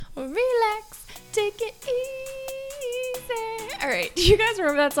relax, take it easy. All right, do you guys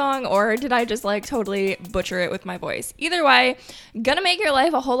remember that song, or did I just like totally butcher it with my voice? Either way, gonna make your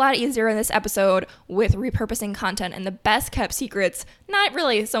life a whole lot easier in this episode with repurposing content and the best kept secrets. Not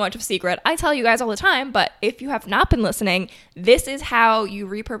really so much of a secret, I tell you guys all the time, but if you have not been listening, this is how you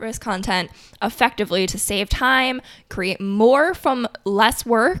repurpose content effectively to save time, create more from less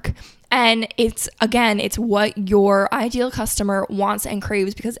work. And it's what your ideal customer wants and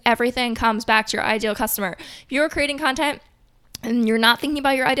craves, because everything comes back to your ideal customer. If you're creating content and you're not thinking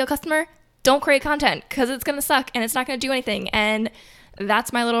about your ideal customer, don't create content, because it's going to suck and it's not going to do anything. And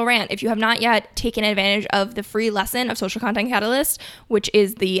that's my little rant. If you have not yet taken advantage of the free lesson of Social Content Catalyst, which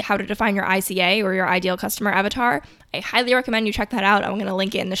is the how to define your ICA, or your ideal customer avatar, I highly recommend you check that out. I'm going to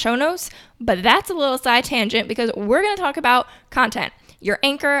link it in the show notes. But that's a little side tangent, because we're going to talk about content. Your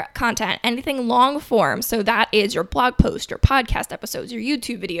anchor content, anything long form. So that is your blog post, your podcast episodes, your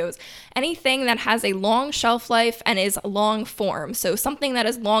YouTube videos, anything that has a long shelf life and is long form. So something that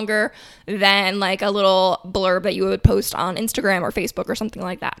is longer than like a little blurb that you would post on Instagram or Facebook or something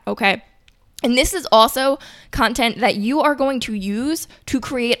like that. Okay. And this is also content that you are going to use to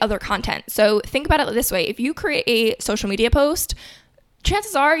create other content. So think about it this way. If you create a social media post,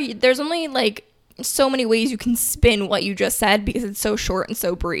 chances are there's only like so many ways you can spin what you just said, because it's so short and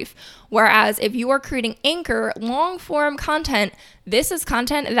so brief. Whereas if you are creating anchor long form content, this is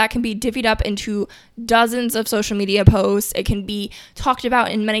content that can be divvied up into dozens of social media posts. It can be talked about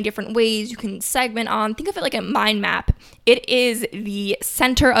in many different ways. You can segment on, think of it like a mind map. It is the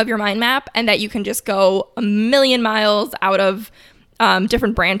center of your mind map, and that you can just go a million miles out of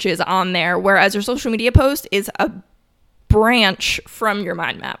different branches on there. Whereas your social media post is a branch from your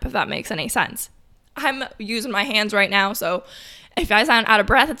mind map, if that makes any sense. I'm using my hands right now, so if I sound out of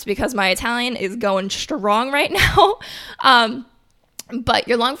breath, it's because my Italian is going strong right now. But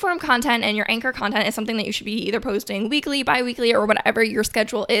your long form content and your anchor content is something that you should be either posting weekly, bi-weekly, or whatever your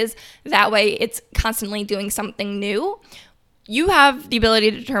schedule is. That way it's constantly doing something new. You have the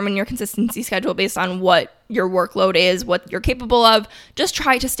ability to determine your consistency schedule based on what your workload is, what you're capable of. Just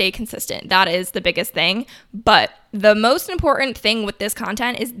try to stay consistent. That is the biggest thing. But the most important thing with this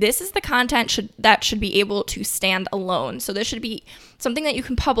content is this is the content that should be able to stand alone. So this should be something that you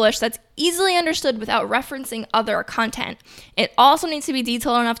can publish that's easily understood without referencing other content. It also needs to be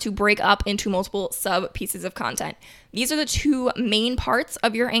detailed enough to break up into multiple sub pieces of content. These are the two main parts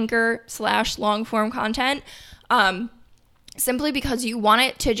of your anchor / long form content. Simply because you want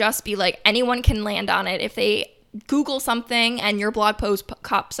it to just be like anyone can land on it. If they Google something and your blog post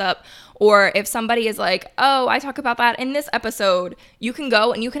pops up, or if somebody is like, oh, I talk about that in this episode, you can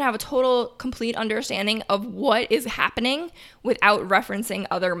go and you can have a total, complete understanding of what is happening without referencing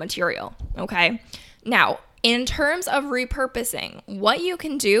other material, okay? Now, in terms of repurposing, what you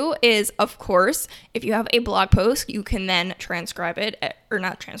can do is, of course, if you have a blog post, you can then transcribe it, or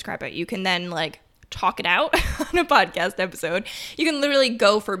not transcribe it, you can then like talk it out on a podcast episode. You can literally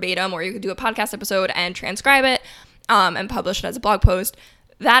go verbatim, or you could do a podcast episode and transcribe it and publish it as a blog post.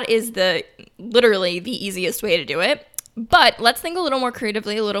 That is literally the easiest way to do it. But let's think a little more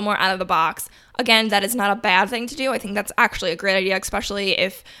creatively, a little more out of the box. Again, that is not a bad thing to do. I think that's actually a great idea, especially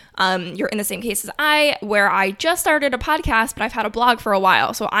if you're in the same case as I, where I just started a podcast, but I've had a blog for a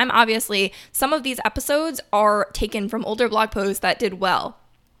while. So some of these episodes are taken from older blog posts that did well.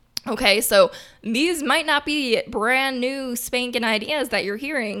 Okay, so these might not be brand new spanking ideas that you're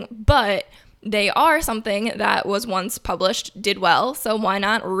hearing, but they are something that was once published, did well, so why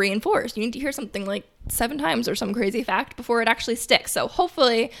not reinforce? You need to hear something like 7 times or some crazy fact before it actually sticks. So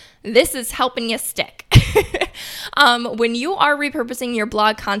hopefully this is helping you stick. When you are repurposing your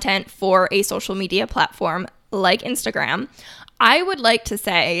blog content for a social media platform like Instagram, I would like to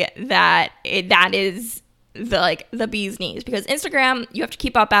say that that is the bee's knees, because Instagram, you have to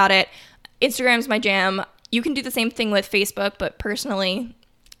keep up at it. Instagram's my jam. You can do the same thing with Facebook, but personally,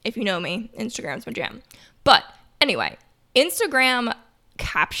 if you know me, Instagram's my jam. But anyway, Instagram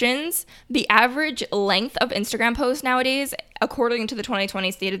captions, the average length of Instagram posts nowadays, according to the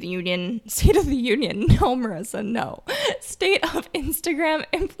 2020 State of the Union, no, Marissa, no, State of Instagram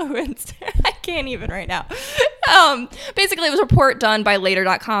Influence, I can't even right now. Basically, it was a report done by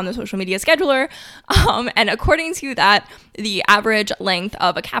Later.com, the social media scheduler, and according to that, the average length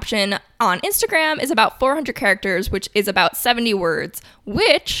of a caption on Instagram is about 400 characters, which is about 70 words,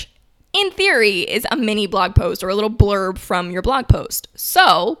 which in theory is a mini blog post or a little blurb from your blog post.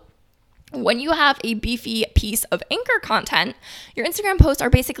 So when you have a beefy piece of anchor content, your Instagram posts are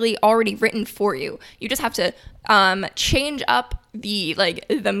basically already written for you. You just have to change up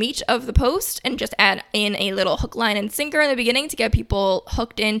the meat of the post and just add in a little hook, line, and sinker in the beginning to get people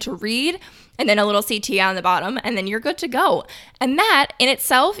hooked in to read, and then a little CTA on the bottom, and then you're good to go. And that in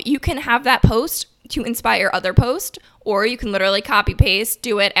itself, you can have that post to inspire other posts, or you can literally copy paste,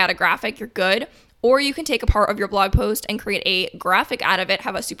 do it, add a graphic, you're good. Or you can take a part of your blog post and create a graphic out of it,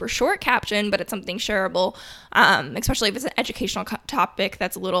 have a super short caption, but it's something shareable, especially if it's an educational topic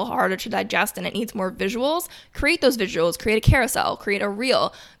that's a little harder to digest and it needs more visuals. Create those visuals, create a carousel, create a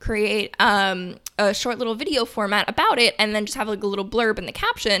reel, create a short little video format about it, and then just have like a little blurb in the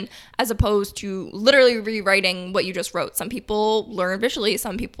caption as opposed to literally rewriting what you just wrote. Some people learn visually,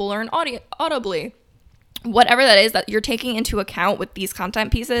 some people learn audibly. Whatever that is that you're taking into account with these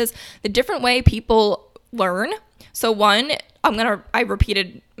content pieces, the different way people learn. So one, I'm going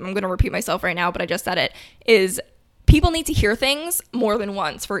to repeat myself right now, but I just said it, is people need to hear things more than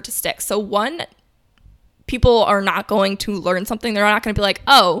once for it to stick. So one, people are not going to learn something. They're not going to be like,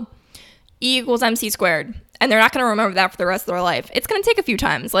 oh, E equals MC squared. And they're not going to remember that for the rest of their life. It's going to take a few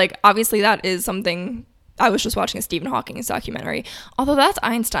times. Like, obviously that is something. I was just watching a Stephen Hawking documentary, although that's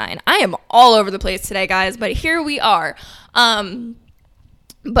Einstein. I am all over the place today, guys, but here we are.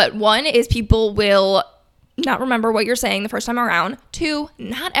 But one is people will not remember what you're saying the first time around. Two,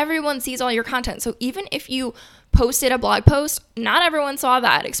 not everyone sees all your content. So even if you posted a blog post, not everyone saw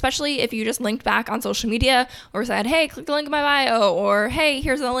that, especially if you just linked back on social media or said, hey, click the link in my bio, or hey,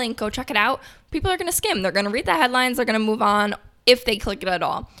 here's the link, go check it out. People are going to skim. They're going to read the headlines. They're going to move on if they click it at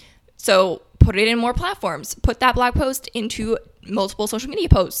all. So put it in more platforms. Put that blog post into multiple social media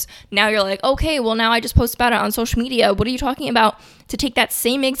posts. Now you're like, okay, well now I just posted about it on social media. What are you talking about to take that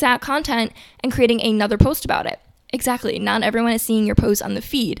same exact content and creating another post about it? Exactly. Not everyone is seeing your post on the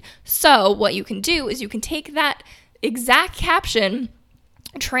feed. So what you can do is you can take that exact caption,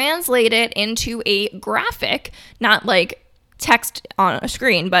 translate it into a graphic, not like text on a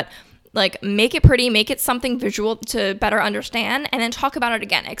screen, but like make it pretty, make it something visual to better understand, and then talk about it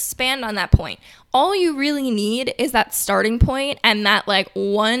again. Expand on that point. All you really need is that starting point and that like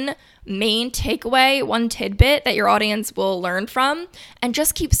one main takeaway, one tidbit that your audience will learn from, and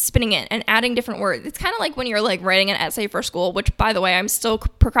just keep spinning it and adding different words. It's kind of like when you're like writing an essay for school, which by the way, I'm still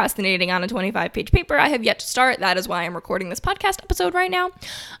procrastinating on a 25-page paper. I have yet to start. That is why I'm recording this podcast episode right now.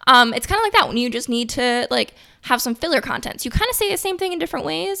 It's kind of like that when you just need to like have some filler content. So you kind of say the same thing in different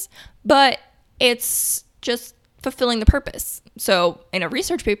ways, but it's just fulfilling the purpose. So in a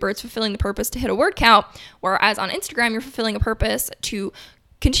research paper, it's fulfilling the purpose to hit a word count, whereas on Instagram, you're fulfilling a purpose to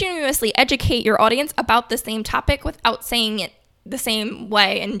continuously educate your audience about the same topic without saying it the same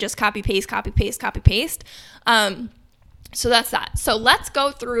way and just copy paste. So that's that. So let's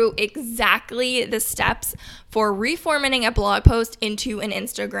go through exactly the steps for reformatting a blog post into an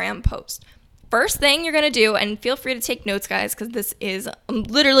Instagram post. First thing you're going to do, and feel free to take notes, guys, because I'm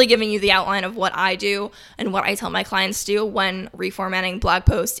literally giving you the outline of what I do and what I tell my clients to do when reformatting blog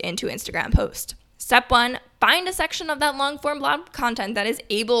posts into Instagram post. Step one, find a section of that long form blog content that is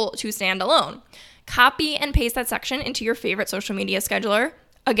able to stand alone. Copy and paste that section into your favorite social media scheduler.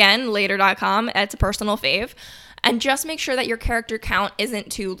 Again, later.com, it's a personal fave. And just make sure that your character count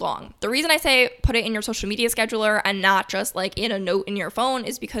isn't too long. The reason I say put it in your social media scheduler and not just like in a note in your phone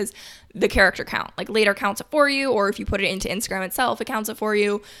is because the character count, like later counts it for you, or if you put it into Instagram itself, it counts it for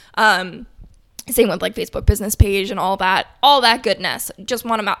you. Same with like Facebook business page and all that goodness. Just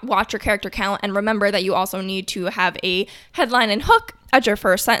want to watch your character count and remember that you also need to have a headline and hook as your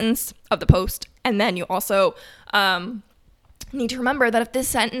first sentence of the post. And then you also need to remember that if this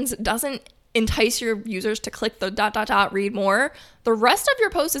sentence doesn't entice your users to click the ... read more, the rest of your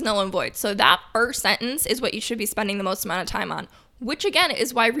post is null and void. So that first sentence is what you should be spending the most amount of time on, which again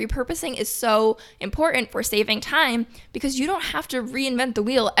is why repurposing is so important for saving time, because you don't have to reinvent the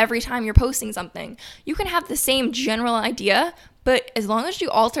wheel every time you're posting something. You can have the same general idea, but as long as you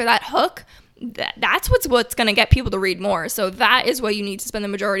alter that hook, that's what's going to get people to read more. So that is what you need to spend the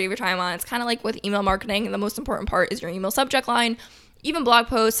majority of your time on. It's kind of like with email marketing. The most important part is your email subject line. Even blog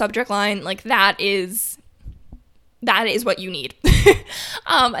post subject line, like that is what you need.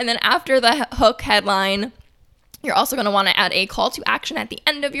 And then after the hook headline, you're also going to want to add a call to action at the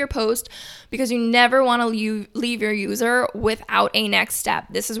end of your post, because you never want to leave your user without a next step.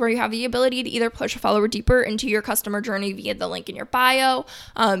 This is where you have the ability to either push a follower deeper into your customer journey via the link in your bio,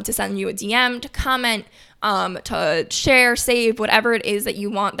 to send you a DM, to comment, to share, save, whatever it is that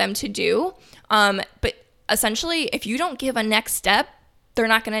you want them to do. But essentially, if you don't give a next step, they're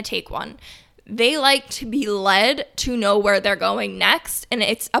not going to take one. they like to be led to know where they're going next. And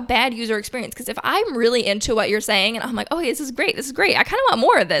it's a bad user experience, because if I'm really into what you're saying and I'm like, oh, hey, this is great, I kind of want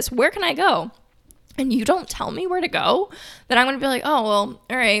more of this, where can I go? And you don't tell me where to go, then I'm going to be like, oh, well,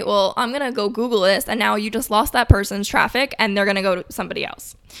 all right, well, I'm going to go Google this. And now you just lost that person's traffic and they're going to go to somebody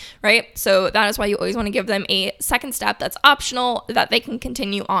else, right? So that is why you always want to give them a second step that's optional that they can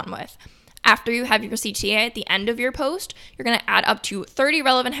continue on with. After you have your CTA at the end of your post, you're going to add up to 30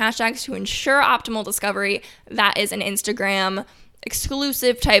 relevant hashtags to ensure optimal discovery. That is an Instagram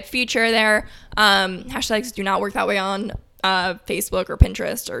exclusive type feature there. Hashtags do not work that way on Facebook or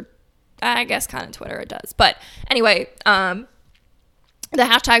Pinterest, or I guess kind of Twitter it does. But anyway, the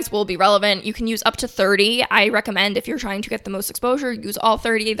hashtags will be relevant. You can use up to 30. I recommend, if you're trying to get the most exposure, use all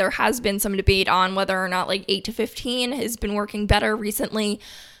 30. There has been some debate on whether or not like 8 to 15 has been working better recently.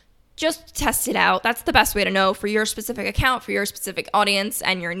 Just test it out. That's the best way to know for your specific account, for your specific audience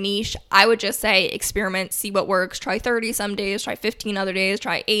and your niche. I would just say experiment, see what works. Try 30 some days, try 15 other days,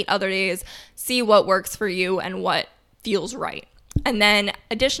 try 8 other days. See what works for you and what feels right. And then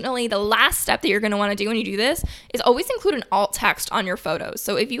additionally, the last step that you're going to want to do when you do this is always include an alt text on your photos.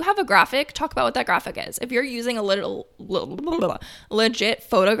 So if you have a graphic, talk about what that graphic is. If you're using a legit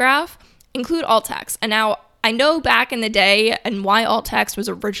photograph, include alt text. And now I know back in the day, and why alt text was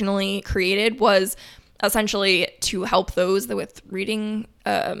originally created was essentially to help those with reading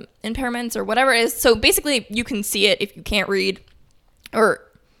impairments or whatever it is. So basically you can see it if you can't read, or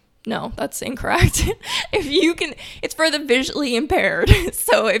no, that's incorrect. If you can, it's for the visually impaired.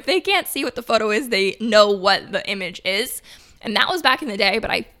 So if they can't see what the photo is, they know what the image is. And that was back in the day, but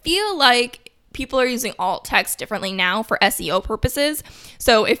I feel like people are using alt text differently now for SEO purposes.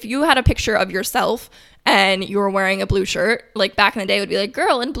 So if you had a picture of yourself and you were wearing a blue shirt, like back in the day it would be like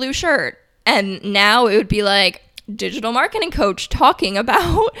girl in blue shirt. And now it would be like digital marketing coach talking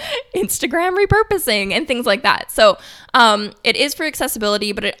about Instagram repurposing and things like that. So it is for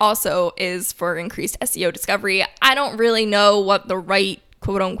accessibility, but it also is for increased SEO discovery. I don't really know what the right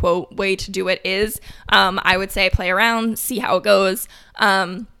quote unquote way to do it is. I would say play around, see how it goes.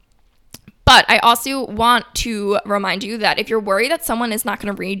 But I also want to remind you that if you're worried that someone is not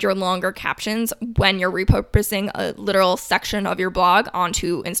going to read your longer captions when you're repurposing a literal section of your blog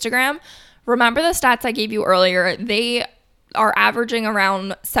onto Instagram, remember the stats I gave you earlier. They are averaging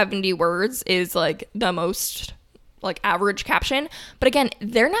around 70 words is like the most like average caption. But again,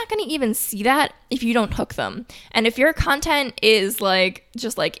 they're not going to even see that if you don't hook them. And if your content is like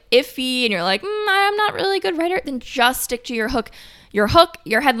just like iffy and you're like, I'm not really a good writer, then just stick to your hook,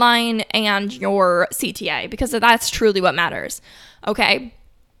 your headline, and your CTA, because that's truly what matters. Okay.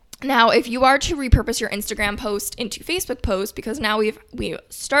 Now, if you are to repurpose your Instagram post into Facebook post, because now we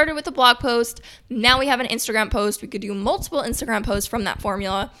started with a blog post, now we have an Instagram post, we could do multiple Instagram posts from that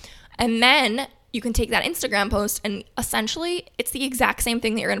formula, and then you can take that Instagram post and essentially it's the exact same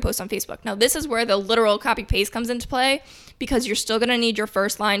thing that you're going to post on Facebook. Now, this is where the literal copy paste comes into play, because you're still going to need your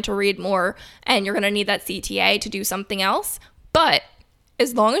first line to read more and you're going to need that CTA to do something else. But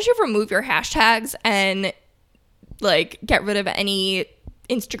as long as you remove your hashtags and like get rid of any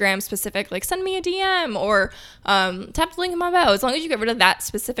Instagram specific, like send me a DM or tap the link in my bio, as long as you get rid of that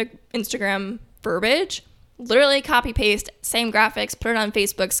specific Instagram verbiage, literally copy paste, same graphics, put it on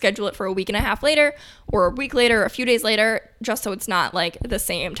Facebook, schedule it for a week and a half later or a week later, or a few days later, just so it's not like the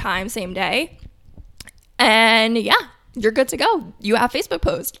same time, same day. And yeah, you're good to go. You have Facebook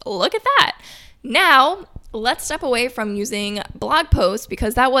post. Look at that. Now, let's step away from using blog posts,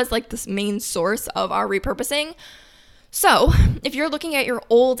 because that was like the main source of our repurposing. So if you're looking at your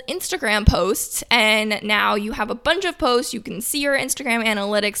old Instagram posts and now you have a bunch of posts, you can see your Instagram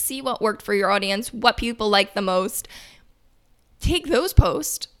analytics, see what worked for your audience, what people like the most. Take those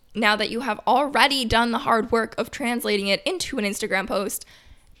posts, now that you have already done the hard work of translating it into an Instagram post.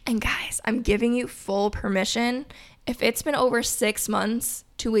 And guys, I'm giving you full permission. If it's been over 6 months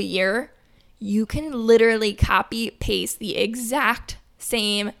to a year, you can literally copy paste the exact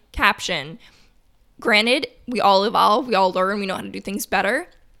same caption. Granted, we all evolve, we all learn, we know how to do things better.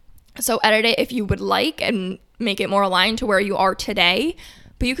 So edit it if you would like and make it more aligned to where you are today.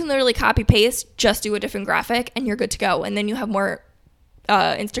 But you can literally copy paste, just do a different graphic, and you're good to go. And then you have more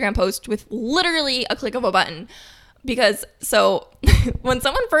Instagram posts with literally a click of a button. Because so when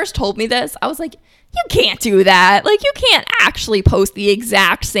someone first told me this, I was like, you can't do that. Like, you can't actually post the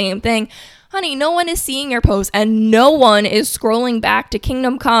exact same thing. Honey, no one is seeing your post and no one is scrolling back to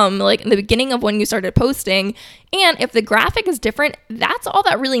Kingdom Come, like in the beginning of when you started posting. And if the graphic is different, that's all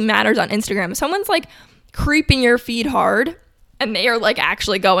that really matters on Instagram. If someone's like creeping your feed hard and they are like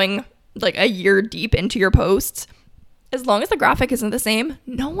actually going like a year deep into your posts, as long as the graphic isn't the same,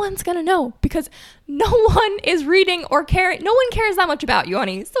 no one's gonna know because no one is reading or caring. No one cares that much about you,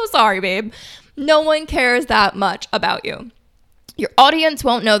 honey. So sorry, babe. No one cares that much about you. Your audience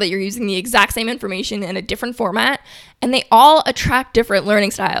won't know that you're using the exact same information in a different format, and they all attract different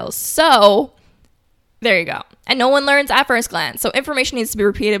learning styles. So there you go. And no one learns at first glance. So information needs to be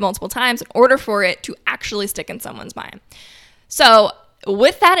repeated multiple times in order for it to actually stick in someone's mind. So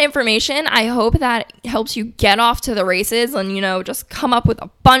with that information, I hope that helps you get off to the races and, just come up with a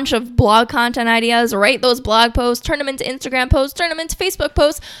bunch of blog content ideas, write those blog posts, turn them into Instagram posts, turn them into Facebook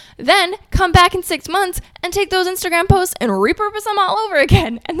posts, then come back in 6 months and take those Instagram posts and repurpose them all over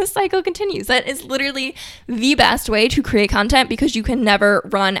again. And the cycle continues. That is literally the best way to create content because you can never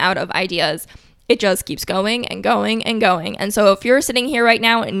run out of ideas. It just keeps going and going and going. And so if you're sitting here right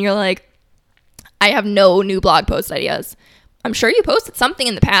now and you're like, I have no new blog post ideas, I'm sure you posted something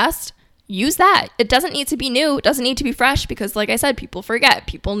in the past. Use that. It doesn't need to be new. It doesn't need to be fresh because, like I said, people forget.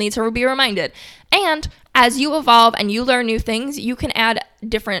 People need to be reminded. And as you evolve and you learn new things, you can add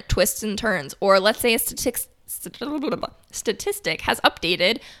different twists and turns. Or let's say a statistic has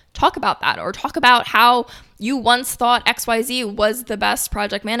updated. Talk about that. Or talk about how you once thought XYZ was the best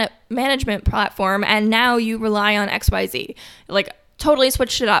project management platform and now you rely on XYZ. Like, totally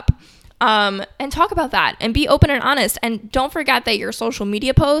switched it up. And talk about that and be open and honest. And don't forget that your social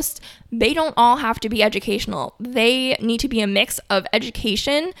media posts, they don't all have to be educational. They need to be a mix of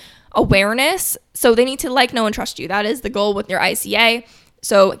education, awareness. So they need to like, know, and trust you. That is the goal with your ICA.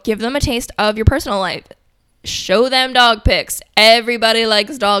 So give them a taste of your personal life. Show them dog pics. Everybody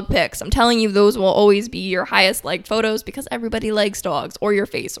likes dog pics. I'm telling you, those will always be your highest liked photos because everybody likes dogs or your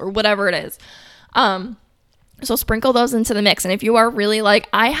face or whatever it is. So sprinkle those into the mix. And if you are really like,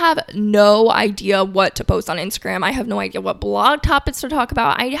 I have no idea what to post on Instagram, I have no idea what blog topics to talk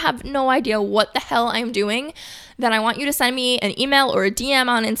about, I have no idea what the hell I'm doing, then I want you to send me an email or a DM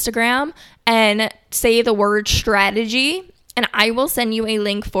on Instagram and say the word strategy. And I will send you a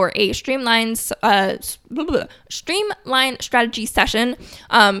link for a streamline strategy session.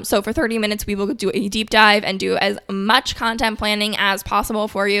 So for 30 minutes, we will do a deep dive and do as much content planning as possible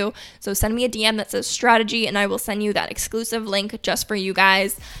for you. So send me a DM that says strategy, and I will send you that exclusive link just for you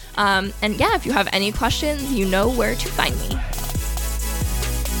guys. And yeah, if you have any questions, you know where to find me.